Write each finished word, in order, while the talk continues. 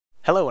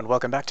Hello and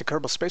welcome back to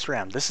Kerbal Space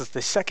Ram. This is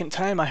the second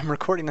time I'm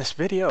recording this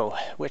video,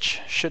 which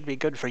should be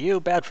good for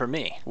you, bad for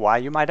me. Why,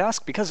 you might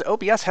ask? Because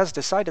OBS has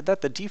decided that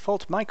the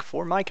default mic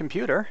for my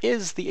computer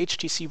is the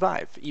HTC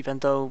Vive, even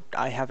though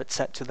I have it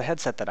set to the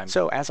headset that I'm using.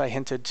 So as I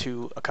hinted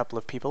to a couple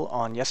of people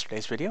on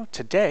yesterday's video,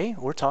 today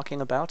we're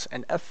talking about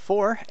an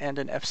F-4 and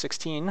an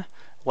F-16.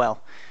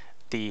 Well,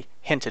 the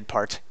hinted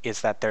part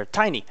is that they're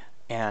tiny,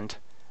 and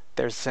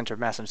there's center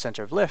of mass and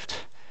center of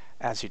lift.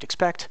 As you'd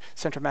expect,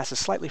 center of mass is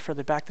slightly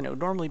further back than it would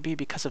normally be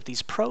because of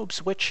these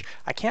probes, which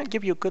I can't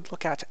give you a good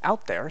look at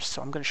out there,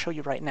 so I'm going to show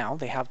you right now.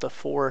 They have the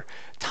four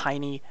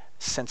tiny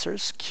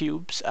sensors,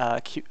 cube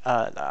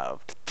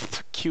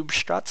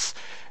struts,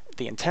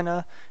 the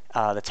antenna,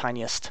 the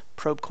tiniest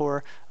probe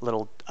core, a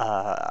little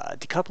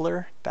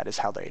decoupler. That is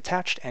how they're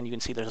attached, and you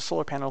can see there's a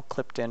solar panel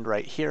clipped in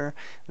right here.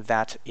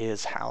 That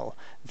is how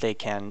they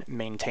can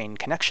maintain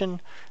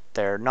connection.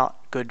 They're not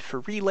good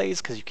for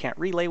relays because you can't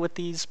relay with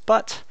these,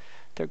 but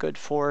they're good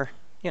for,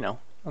 you know,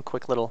 a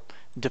quick little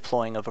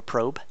deploying of a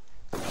probe.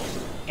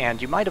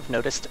 And you might have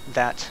noticed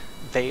that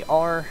they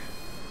are...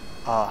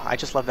 I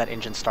just love that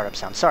engine startup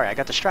sound. Sorry, I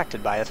got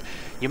distracted by it.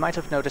 You might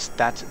have noticed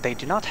that they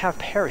do not have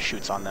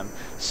parachutes on them,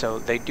 so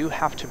they do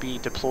have to be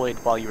deployed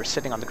while you are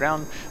sitting on the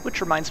ground, which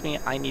reminds me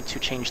I need to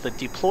change the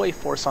deploy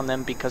force on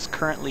them because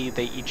currently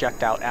they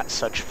eject out at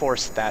such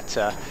force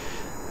that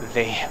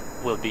they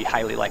will be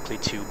highly likely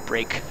to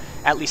break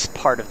at least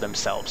part of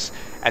themselves,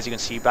 as you can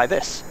see by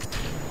this.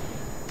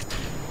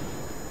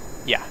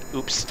 Yeah,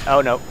 oops.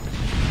 Oh no.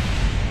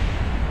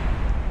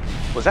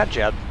 Was that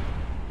Jeb?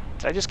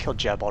 Did I just kill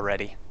Jeb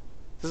already?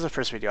 This is the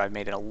first video I've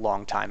made in a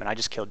long time, and I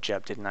just killed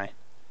Jeb, didn't I?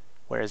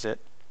 Where is it?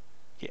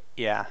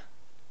 Yeah,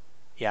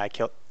 I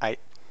killed...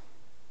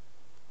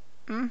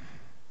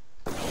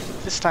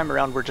 This time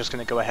around we're just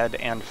going to go ahead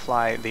and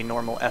fly the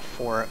normal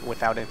F-4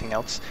 without anything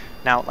else.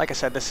 Now, like I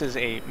said, this is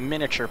a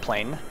miniature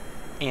plane,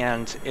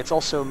 and it's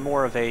also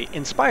more of a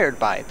inspired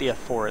by the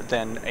F-4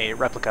 than a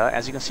replica.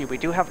 As you can see, we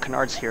do have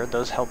canards here.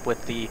 Those help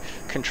with the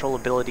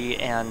controllability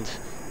and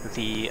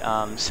the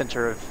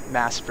center of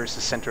mass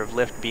versus center of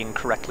lift being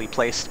correctly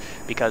placed,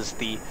 because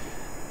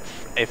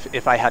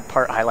if I had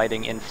part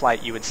highlighting in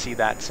flight, you would see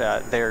that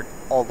they're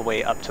all the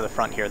way up to the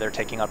front here. They're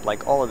taking up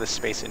like all of this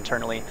space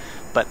internally,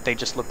 but they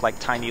just look like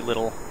tiny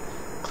little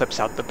clips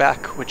out the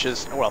back, which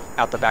is, well,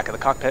 out the back of the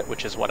cockpit,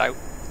 which is what I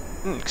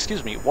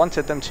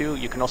wanted them to.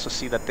 You can also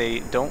see that they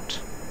don't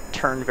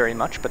turn very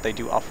much, but they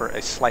do offer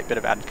a slight bit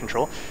of added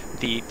control.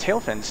 The tail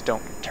fins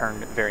don't turn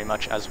very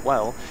much as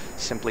well,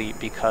 simply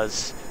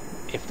because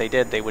if they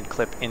did, they would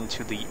clip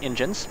into the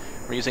engines.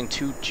 We're using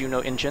two Juno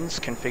engines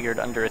configured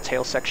under a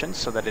tail section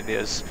so that it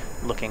is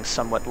looking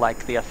somewhat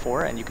like the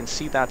F-4, and you can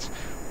see that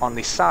on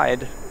the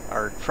side,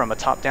 or from a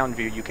top-down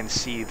view, you can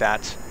see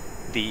that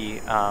the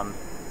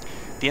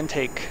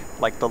intake,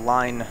 like the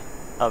line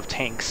of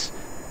tanks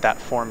that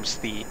forms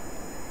the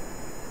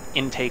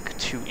intake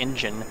to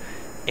engine,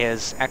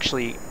 is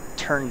actually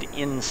turned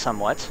in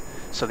somewhat,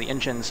 so the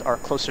engines are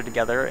closer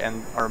together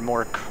and are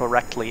more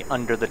correctly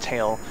under the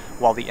tail,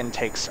 while the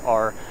intakes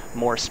are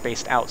more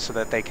spaced out so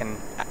that they can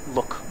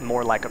look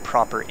more like a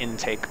proper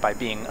intake by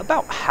being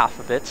about half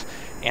of it.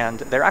 And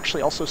they're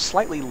actually also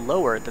slightly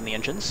lower than the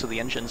engines, so the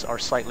engines are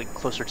slightly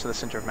closer to the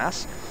center of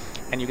mass.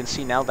 And you can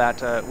see now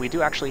that we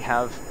do actually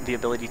have the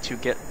ability to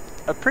get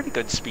a pretty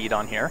good speed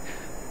on here.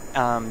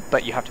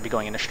 But you have to be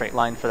going in a straight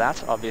line for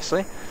that,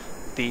 obviously.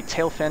 The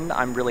tail fin,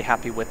 I'm really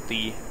happy with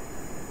the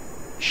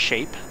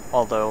shape,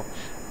 although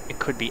it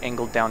could be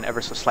angled down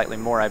ever so slightly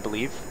more, I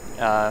believe.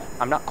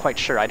 I'm not quite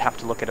sure. I'd have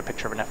to look at a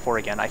picture of an F-4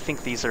 again. I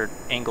think these are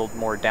angled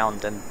more down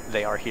than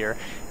they are here.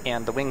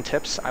 And the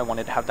wingtips, I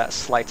wanted to have that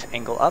slight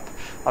angle up.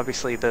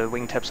 Obviously, the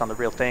wingtips on the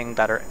real thing,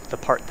 that are the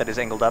part that is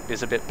angled up,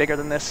 is a bit bigger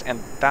than this,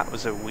 and that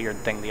was a weird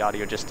thing the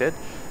audio just did.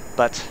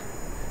 But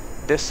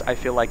this, I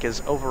feel like,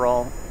 is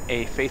overall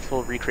a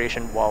faithful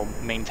recreation while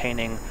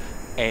maintaining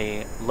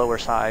a lower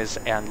size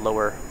and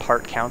lower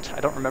part count. I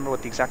don't remember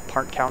what the exact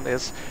part count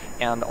is,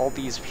 and all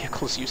these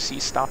vehicles you see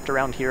stopped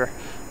around here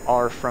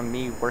are from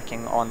me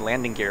working on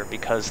landing gear,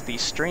 because the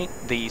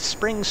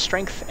spring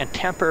strength and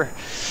tamper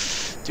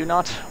do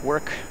not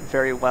work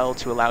very well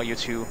to allow you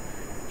to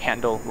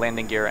handle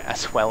landing gear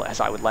as well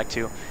as I would like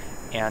to.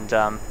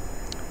 And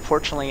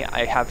fortunately,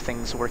 I have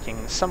things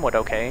working somewhat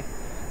okay,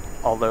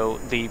 although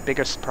the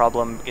biggest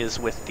problem is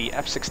with the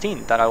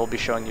F-16 that I will be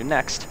showing you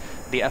next.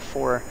 The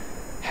F-4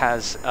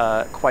 has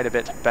quite a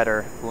bit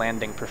better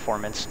landing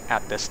performance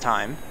at this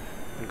time.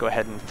 I'm going to go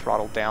ahead and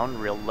throttle down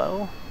real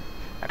low.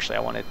 Actually,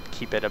 I want to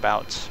keep it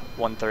about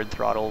 1/3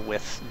 throttle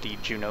with the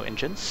Juno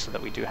engines so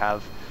that we do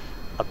have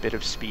a bit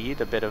of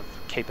speed, a bit of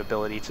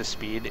capability to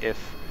speed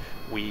if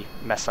we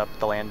mess up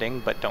the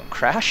landing but don't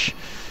crash.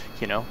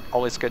 You know,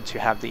 always good to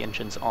have the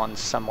engines on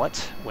somewhat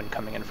when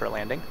coming in for a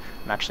landing.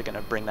 I'm actually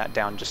going to bring that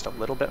down just a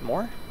little bit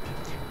more,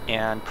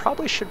 and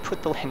probably should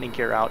put the landing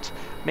gear out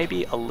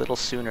maybe a little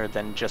sooner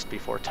than just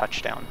before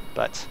touchdown,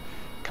 but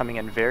coming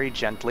in very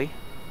gently.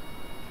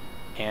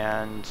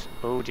 And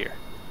oh dear.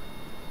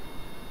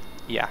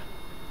 Yeah,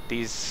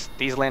 these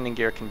landing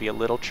gear can be a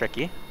little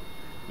tricky.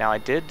 Now I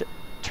did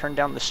turn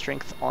down the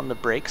strength on the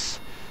brakes,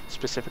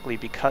 specifically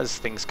because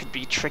things could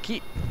be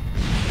tricky.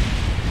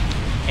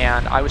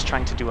 And I was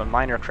trying to do a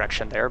minor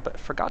correction there, but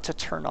forgot to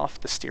turn off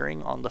the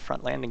steering on the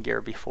front landing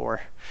gear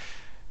before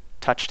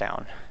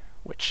touchdown,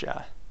 which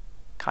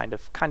kind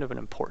of an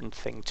important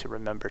thing to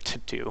remember to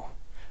do.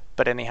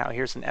 But anyhow,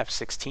 here's an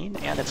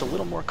F-16, and it's a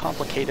little more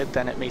complicated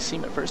than it may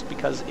seem at first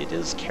because it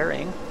is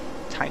carrying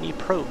tiny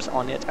probes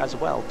on it as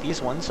well.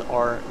 These ones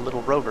are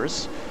little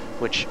rovers,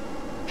 which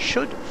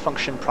should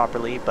function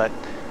properly, but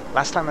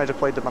last time I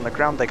deployed them on the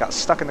ground, they got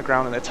stuck in the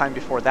ground, and the time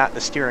before that,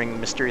 the steering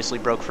mysteriously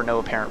broke for no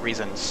apparent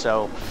reason.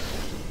 So,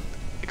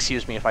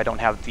 excuse me if I don't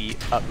have the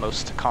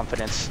utmost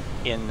confidence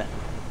in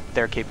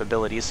their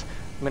capabilities.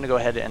 I'm going to go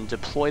ahead and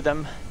deploy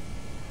them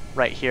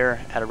right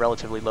here at a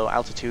relatively low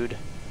altitude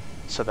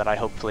so that I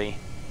hopefully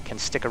can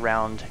stick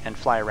around and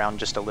fly around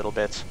just a little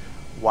bit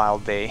while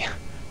they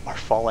are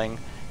falling.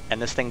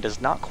 And this thing does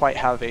not quite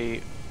have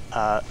a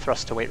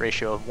thrust to weight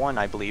ratio of 1,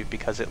 I believe,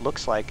 because it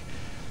looks like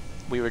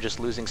we were just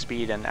losing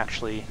speed and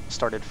actually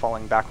started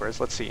falling backwards.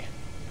 Let's see.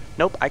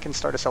 Nope, I can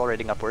start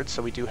accelerating upwards,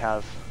 so we do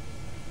have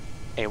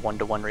a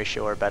 1-to-1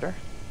 ratio or better,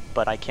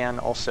 but I can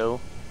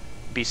also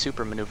be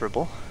super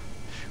maneuverable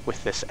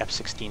with this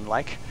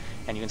F-16-like,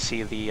 and you can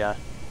see the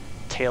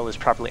tail is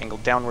properly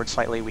angled downward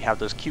slightly. We have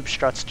those cube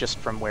struts just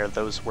from where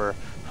those were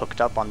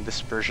hooked up on this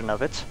version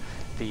of it.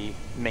 The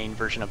main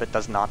version of it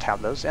does not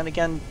have those. And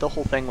again, the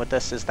whole thing with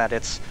this is that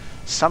it's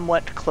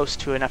somewhat close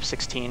to an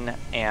F-16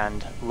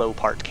 and low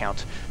part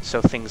count,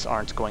 so things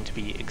aren't going to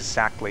be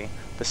exactly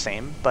the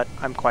same, but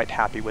I'm quite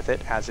happy with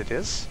it as it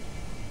is.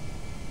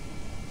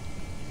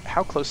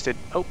 How close did...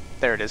 oh,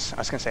 there it is. I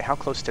was going to say, how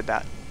close did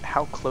that...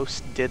 how close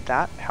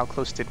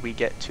did we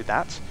get to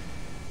that?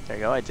 There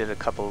you go, I did a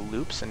couple of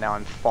loops, and now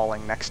I'm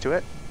falling next to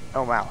it.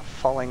 Oh wow,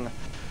 falling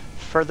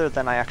further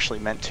than I actually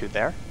meant to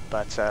there,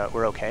 but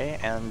we're okay,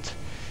 and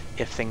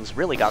if things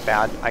really got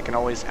bad, I can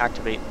always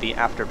activate the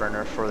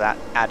afterburner for that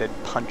added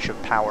punch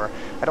of power.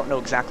 I don't know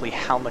exactly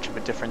how much of a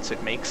difference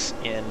it makes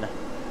in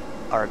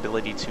our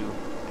ability to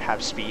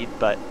have speed,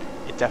 but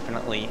it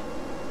definitely,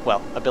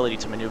 well, ability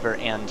to maneuver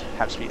and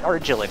have speed, our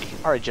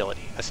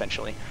agility,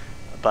 essentially.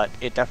 But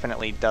it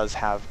definitely does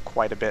have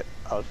quite a bit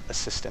of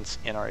assistance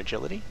in our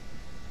agility.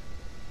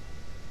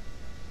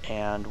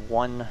 And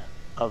one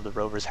of the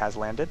rovers has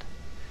landed.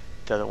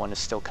 The other one is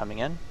still coming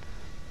in.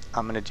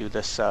 I'm going to do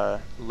this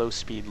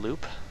low-speed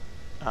loop.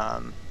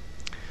 A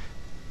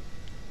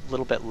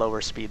little bit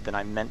lower speed than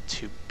I meant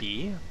to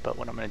be, but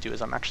what I'm going to do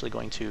is I'm actually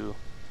going to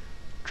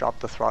drop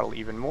the throttle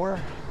even more,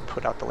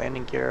 put out the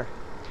landing gear,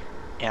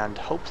 and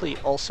hopefully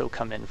also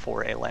come in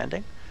for a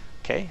landing.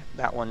 Okay,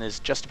 that one is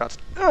just about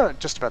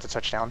to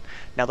touch down.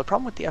 Now the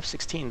problem with the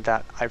F-16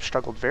 that I've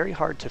struggled very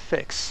hard to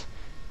fix,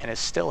 and is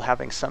still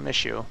having some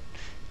issue,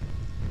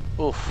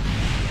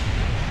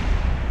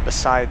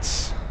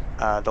 besides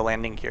the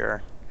landing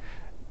gear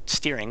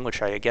steering,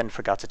 which I again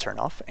forgot to turn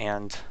off,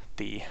 and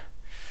the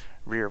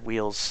rear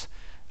wheels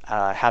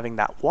having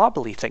that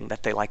wobbly thing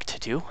that they like to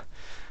do.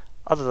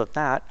 Other than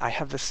that, I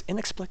have this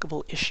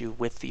inexplicable issue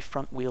with the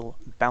front wheel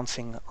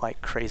bouncing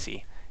like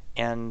crazy.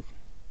 And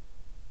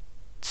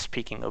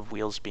speaking of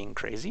wheels being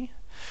crazy,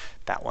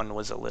 that one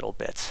was a little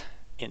bit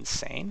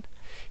insane.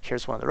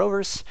 Here's one of the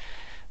rovers.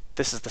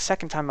 This is the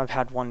second time I've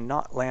had one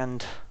not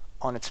land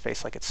on its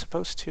face like it's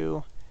supposed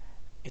to.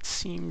 It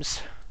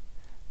seems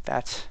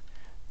that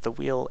the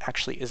wheel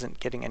actually isn't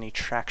getting any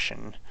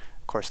traction.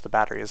 Of course, the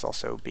battery is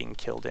also being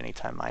killed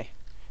anytime I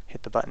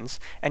hit the buttons.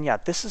 And yeah,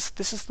 this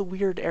is the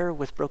weird error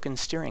with broken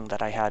steering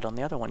that I had on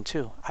the other one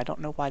too. I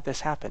don't know why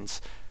this happens,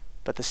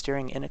 but the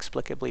steering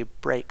inexplicably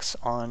breaks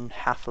on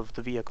half of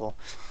the vehicle.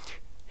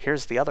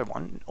 Here's the other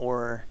one,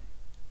 or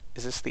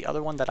is this the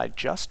other one that I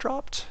just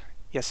dropped?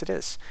 Yes, it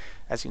is.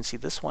 As you can see,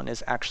 this one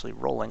is actually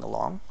rolling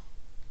along.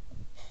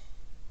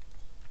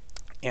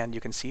 And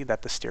you can see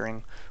that the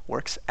steering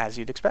works as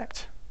you'd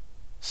expect.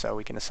 So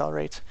we can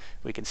accelerate,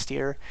 we can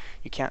steer.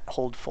 You can't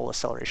hold full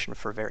acceleration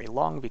for very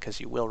long because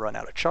you will run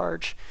out of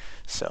charge.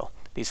 So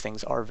these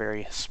things are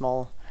very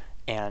small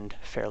and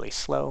fairly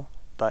slow,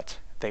 but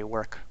they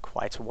work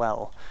quite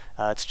well.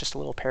 It's just a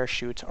little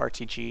parachute,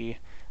 RTG.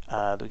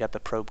 We got the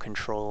probe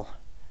control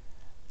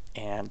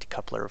and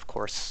coupler, of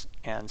course.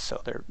 And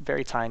so they're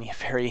very tiny,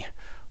 very,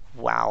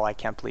 wow, I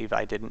can't believe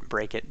I didn't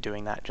break it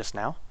doing that just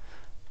now.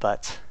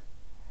 But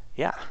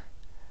yeah,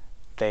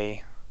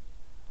 they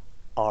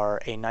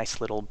are a nice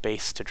little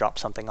base to drop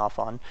something off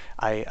on.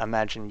 I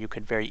imagine you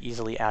could very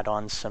easily add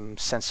on some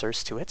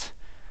sensors to it,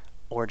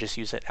 or just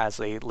use it as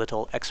a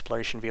little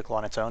exploration vehicle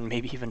on its own,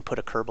 maybe even put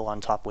a Kerbal on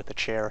top with a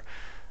chair,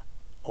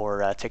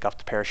 or take off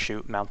the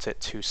parachute, mount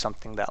it to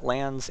something that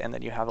lands, and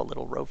then you have a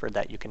little rover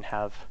that you can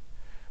have.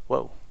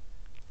 Whoa,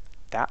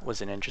 that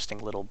was an interesting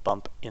little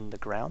bump in the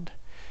ground.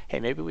 Hey,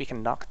 maybe we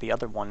can knock the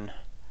other one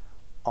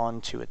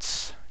onto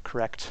its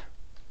correct...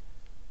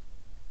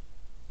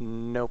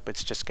 Nope,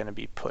 it's just going to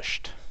be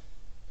pushed.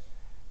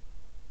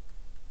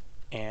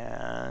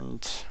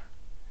 And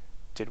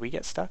did we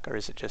get stuck, or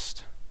is it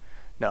just...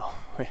 No,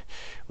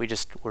 we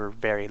just were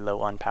very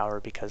low on power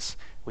because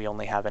we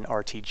only have an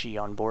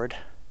RTG on board.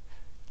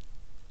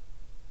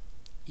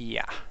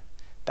 Yeah,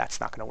 that's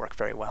not going to work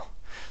very well.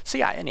 So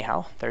yeah,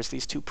 anyhow, there's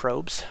these two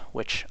probes,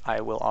 which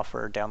I will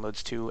offer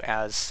downloads to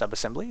as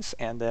subassemblies,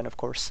 and then of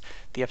course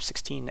the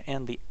F-16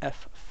 and the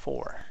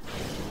F-4.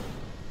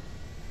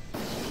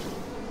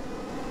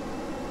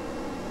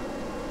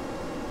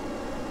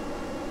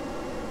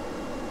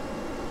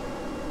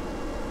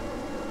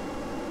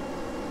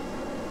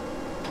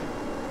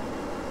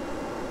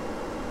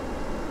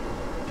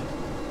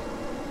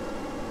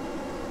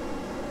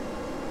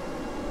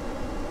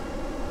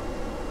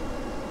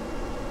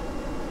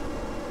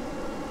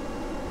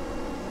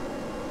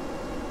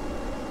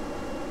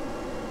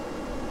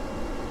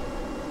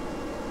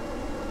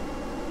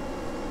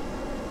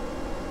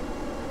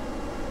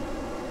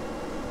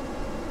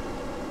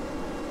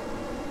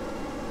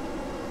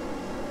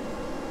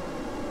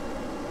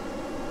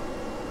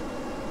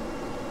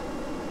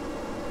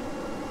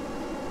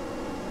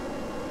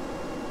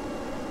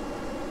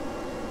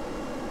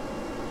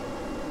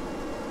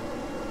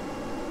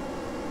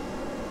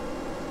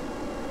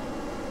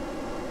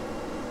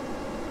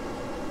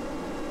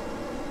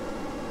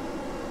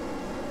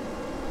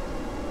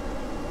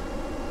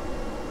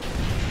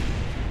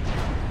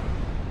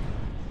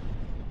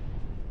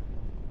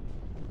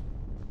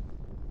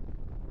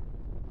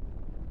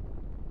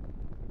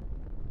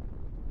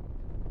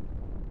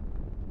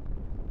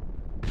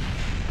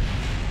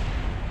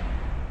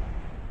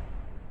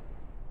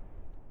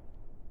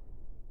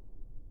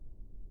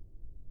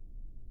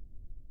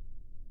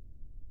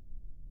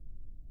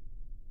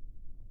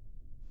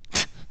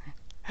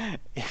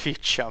 If you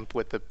jump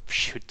with the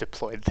chute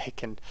deployed, they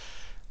can...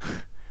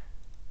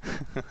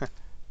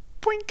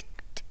 Boink!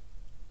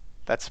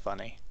 That's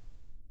funny.